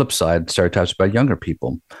 On the flip side, stereotypes about younger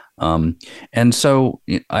people. And so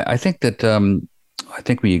I think that I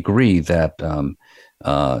think we agree that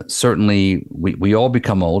certainly we all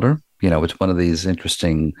become older. It's one of these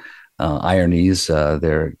interesting ironies.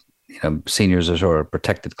 Seniors are sort of a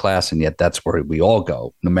protected class, and yet that's where we all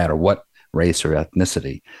go, no matter what race or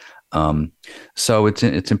ethnicity. So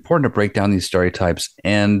it's important to break down these stereotypes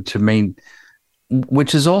and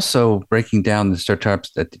which is also breaking down the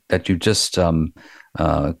stereotypes that you just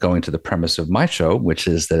going to the premise of my show, which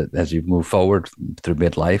is that as you move forward through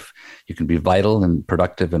midlife, you can be vital and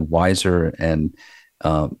productive and wiser and,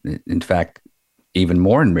 in fact, even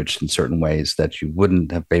more enriched in certain ways that you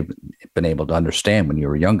wouldn't have been able to understand when you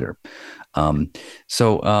were younger.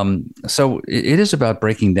 So it is about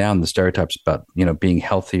breaking down the stereotypes about, being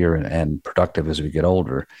healthier and productive as we get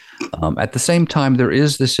older. At the same time, there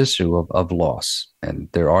is this issue of loss, and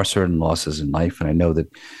there are certain losses in life. And I know that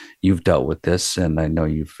you've dealt with this, and I know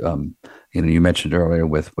you've, you mentioned earlier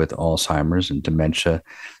with Alzheimer's and dementia.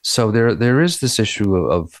 So there is this issue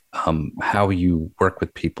of how you work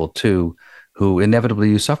with people too, who inevitably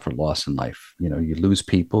you suffer loss in life. You lose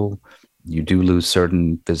people, you do lose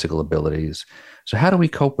certain physical abilities. So how do we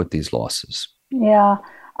cope with these losses? Yeah,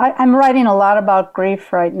 I'm writing a lot about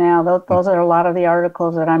grief right now. Those are a lot of the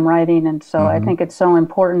articles that I'm writing. And so I think it's so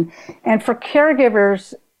important. And for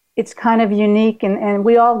caregivers, it's kind of unique, and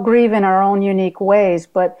we all grieve in our own unique ways.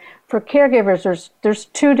 But for caregivers, there's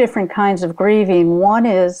two different kinds of grieving. One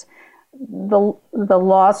is the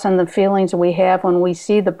loss and the feelings we have when we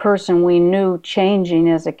see the person we knew changing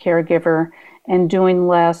as a caregiver and doing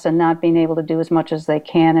less and not being able to do as much as they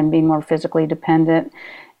can and being more physically dependent.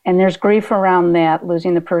 And there's grief around that,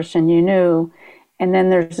 losing the person you knew. And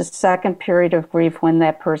then there's a second period of grief when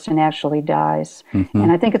that person actually dies.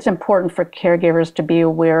 And I think it's important for caregivers to be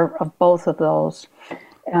aware of both of those.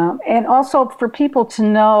 And also for people to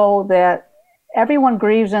know that everyone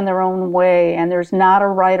grieves in their own way, and there's not a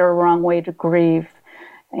right or wrong way to grieve.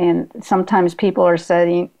 And sometimes people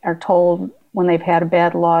are told when they've had a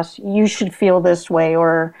bad loss, you should feel this way,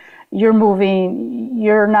 or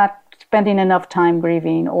you're not spending enough time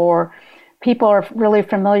grieving, or people are really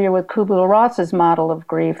familiar with Kubler-Ross's model of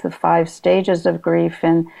grief, the 5 stages of grief.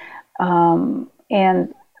 And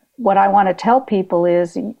what I want to tell people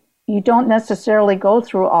is you don't necessarily go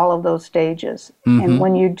through all of those stages. And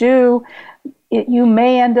when you do, you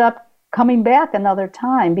may end up coming back another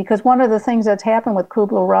time, because one of the things that's happened with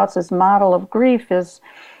Kubler-Ross's model of grief is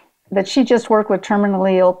that she just worked with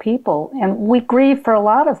terminally ill people. And we grieve for a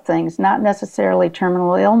lot of things, not necessarily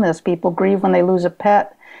terminal illness. People grieve when they lose a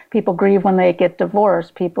pet. People grieve when they get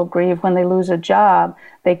divorced. People grieve when they lose a job.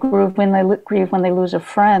 They grieve when they lose a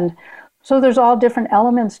friend. So there's all different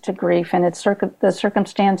elements to grief, and the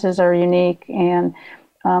circumstances are unique. And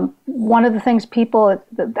one of the things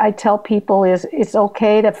I tell people is it's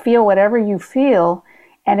okay to feel whatever you feel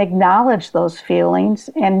and acknowledge those feelings,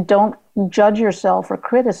 and don't judge yourself or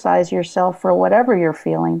criticize yourself for whatever you're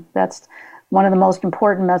feeling. That's one of the most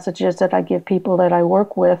important messages that I give people that I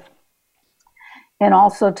work with. And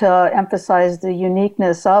also to emphasize the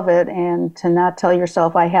uniqueness of it, and to not tell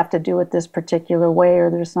yourself, I have to do it this particular way,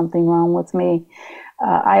 or there's something wrong with me.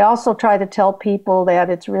 I also try to tell people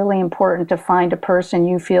that it's really important to find a person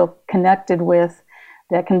you feel connected with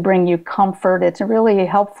that can bring you comfort. It's really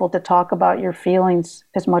helpful to talk about your feelings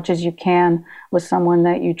as much as you can with someone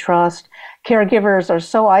that you trust. Caregivers are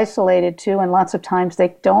so isolated too, and lots of times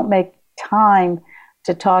they don't make time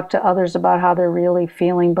to talk to others about how they're really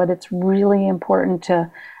feeling, but it's really important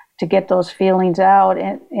to get those feelings out.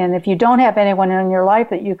 And if you don't have anyone in your life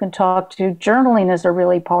that you can talk to, journaling is a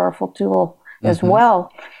really powerful tool as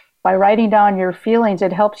well. By writing down your feelings,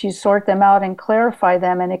 it helps you sort them out and clarify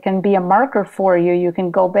them, and it can be a marker for you. You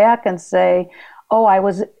can go back and say, oh, I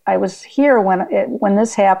was here when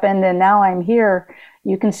this happened, and now I'm here.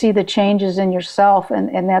 You can see the changes in yourself,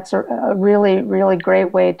 and that's a really, really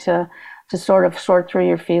great way to sort of sort through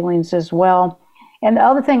your feelings as well. And the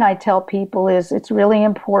other thing I tell people is it's really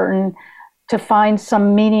important to find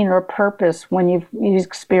some meaning or purpose when you've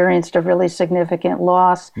experienced a really significant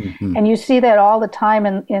loss. And you see that all the time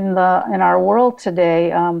in our world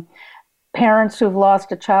today. Parents who've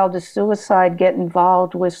lost a child to suicide get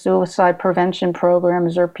involved with suicide prevention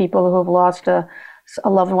programs, or people who have lost a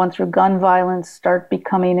loved one through gun violence start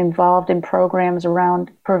becoming involved in programs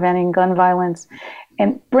around preventing gun violence.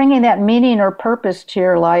 And bringing that meaning or purpose to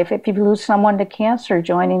your life. If you lose someone to cancer,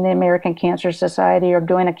 joining the American Cancer Society or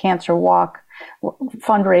doing a cancer walk,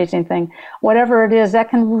 fundraising thing, whatever it is, that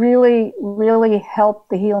can really, really help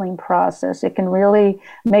the healing process. It can really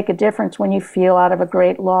make a difference when you feel out of a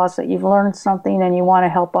great loss that you've learned something and you want to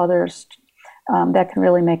help others. That can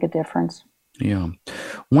really make a difference. Yeah.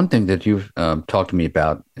 One thing that you've talked to me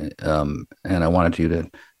about, and I wanted you to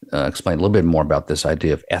explain a little bit more about this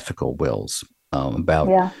idea of ethical wills. And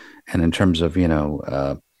in terms of,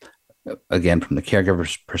 again, from the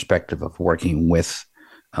caregiver's perspective of working with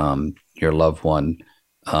your loved one,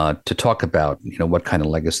 to talk about, what kind of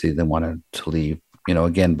legacy they wanted to leave,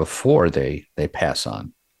 again, before they pass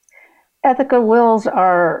on. Ethical wills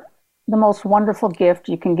are the most wonderful gift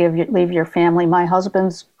you can leave your family. My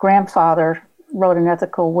husband's grandfather wrote an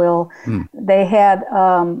ethical will. They had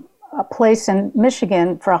a place in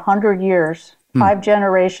Michigan for 100 years. 5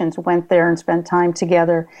 generations went there and spent time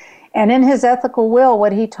together. And in his ethical will,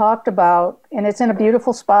 what he talked about, and it's in a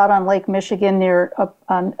beautiful spot on Lake Michigan near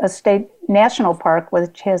a state national park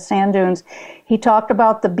which has sand dunes, he talked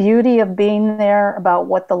about the beauty of being there, about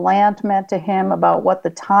what the land meant to him, about what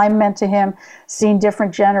the time meant to him, seeing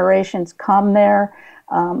different generations come there,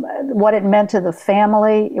 what it meant to the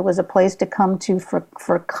family. It was a place to come to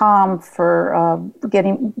for calm, for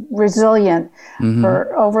getting resilient,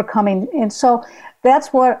 for overcoming. And so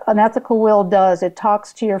that's what an ethical will does. It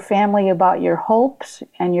talks to your family about your hopes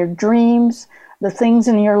and your dreams, the things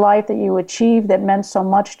in your life that you achieved that meant so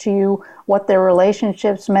much to you, what their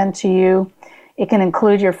relationships meant to you. It can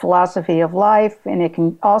include your philosophy of life, and it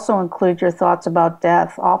can also include your thoughts about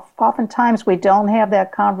death. Oftentimes we don't have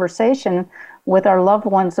that conversation with our loved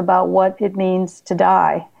ones about what it means to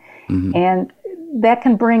die. And that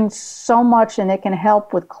can bring so much, and it can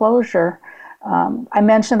help with closure. I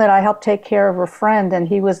mentioned that I helped take care of a friend, and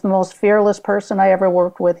he was the most fearless person I ever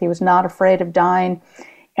worked with. He was not afraid of dying,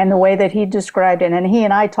 and the way that he described it, and he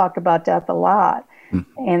and I talked about death a lot.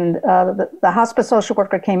 And the hospice social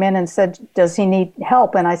worker came in and said, does he need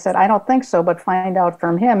help? And I said, I don't think so, but find out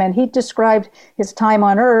from him. And he described his time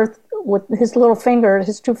on earth with his little finger,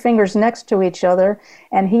 his two fingers next to each other,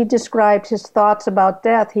 and he described his thoughts about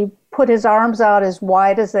death. He put his arms out as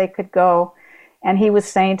wide as they could go, and he was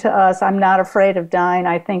saying to us, I'm not afraid of dying.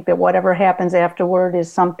 I think that whatever happens afterward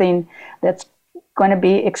is something that's going to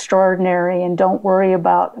be extraordinary, and don't worry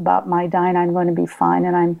about my dying. I'm going to be fine,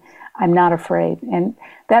 and I'm not afraid. And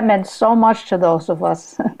that meant so much to those of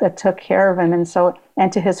us that took care of him, and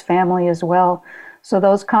to his family as well. So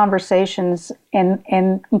those conversations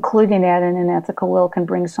and including that in an ethical will can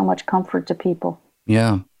bring so much comfort to people.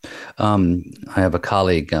 Yeah. I have a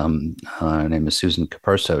colleague, her name is Susan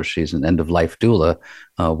Caperso. She's an end-of-life doula.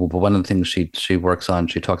 But one of the things she works on,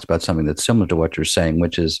 she talks about something that's similar to what you're saying,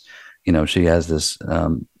 which is, she has this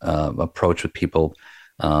approach with people,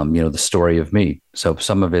 the story of me. So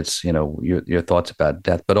some of it's, your thoughts about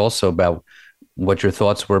death, but also about what your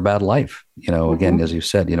thoughts were about life. Again, as you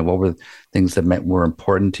said, what were things that were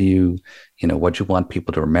important to you, what you want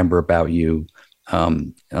people to remember about you.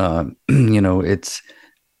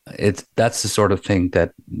 It's that's the sort of thing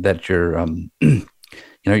that your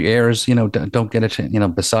your heirs don't get a chance,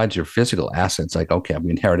 besides your physical assets, like, okay,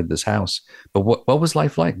 we inherited this house, but what was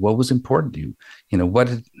life like? What was important to you?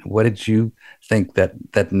 What did you think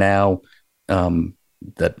that now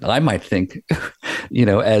that I might think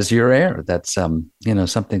as your heir, that's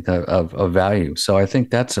something of value. So I think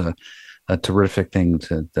that's a terrific thing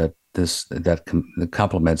that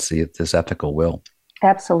complements this ethical will.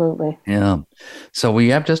 Absolutely. Yeah. So we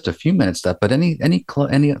have just a few minutes left, but any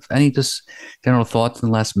just general thoughts in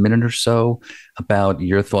the last minute or so about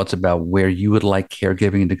your thoughts about where you would like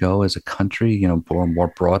caregiving to go as a country,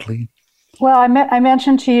 more broadly? Well, I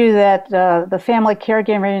mentioned to you that the Family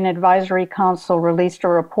Caregiving Advisory Council released a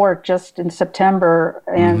report just in September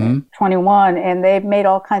 21, and they've made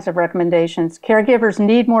all kinds of recommendations. Caregivers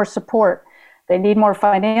need more support. They need more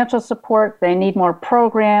financial support. They need more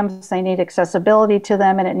programs. They need accessibility to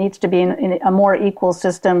them, and it needs to be in a more equal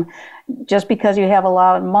system. Just because you have a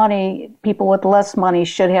lot of money, people with less money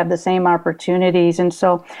should have the same opportunities. And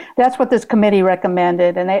so that's what this committee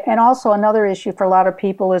recommended. And also another issue for a lot of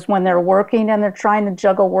people is when they're working and they're trying to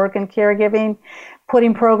juggle work and caregiving,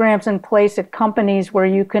 putting programs in place at companies where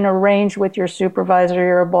you can arrange with your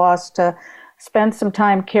supervisor or boss to spend some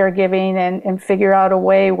time caregiving and figure out a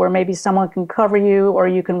way where maybe someone can cover you or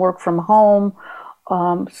you can work from home.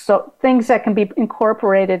 So things that can be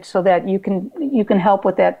incorporated so that you can help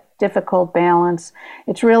with that difficult balance.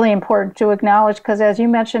 It's really important to acknowledge, because as you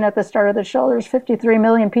mentioned at the start of the show, there's 53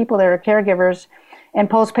 million people that are caregivers, and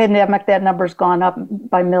post-pandemic that number's gone up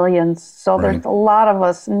by millions. So There's a lot of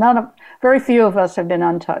us, very few of us have been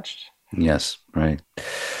untouched. Yes, right.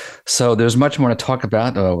 So there's much more to talk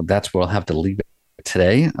about. That's where I'll have to leave it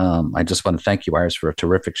today. I just want to thank you, Iris, for a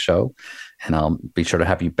terrific show. And I'll be sure to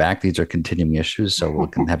have you back. These are continuing issues, so we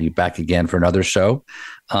can have you back again for another show.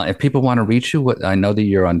 If people want to reach you, I know that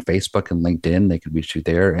you're on Facebook and LinkedIn. They can reach you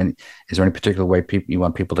there. And is there any particular way you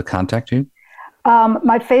want people to contact you?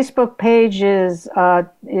 My Facebook page is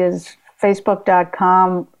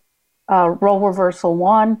facebook.com role reversal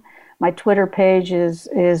 1. My Twitter page is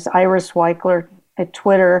Iris Waichler at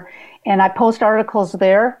Twitter, and I post articles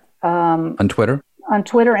there. On Twitter? On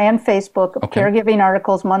Twitter and Facebook, caregiving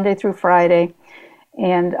articles Monday through Friday.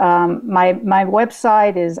 And my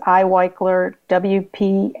website is iWaichler,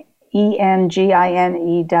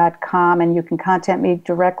 WPENGINE.com, and you can contact me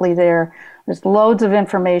directly there. There's loads of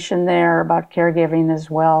information there about caregiving as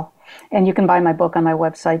well. And you can buy my book on my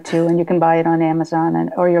website too, and you can buy it on Amazon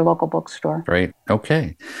or your local bookstore. Great.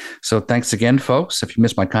 Okay. So thanks again, folks. If you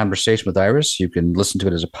missed my conversation with Iris, you can listen to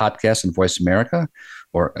it as a podcast on Voice America,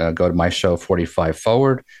 or go to my show 45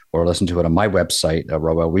 Forward, or listen to it on my website,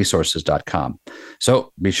 roelresources.com.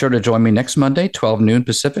 So be sure to join me next Monday, 12 noon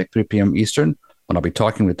Pacific, 3 p.m. Eastern, when I'll be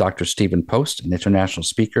talking with Dr. Stephen Post, an international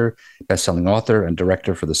speaker, best-selling author, and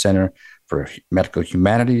director for the Center for Medical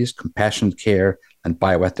Humanities, Compassionate Care, and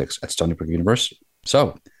Bioethics at Stony Brook University.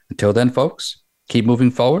 So until then, folks, keep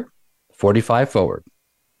moving forward, 45 Forward.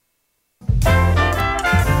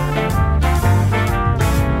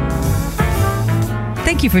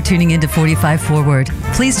 Thank you for tuning in to 45 Forward.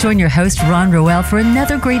 Please join your host, Ron Roel, for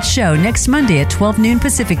another great show next Monday at 12 noon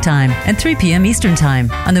Pacific Time and 3 p.m. Eastern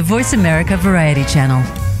Time on the Voice America Variety Channel.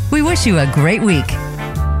 We wish you a great week.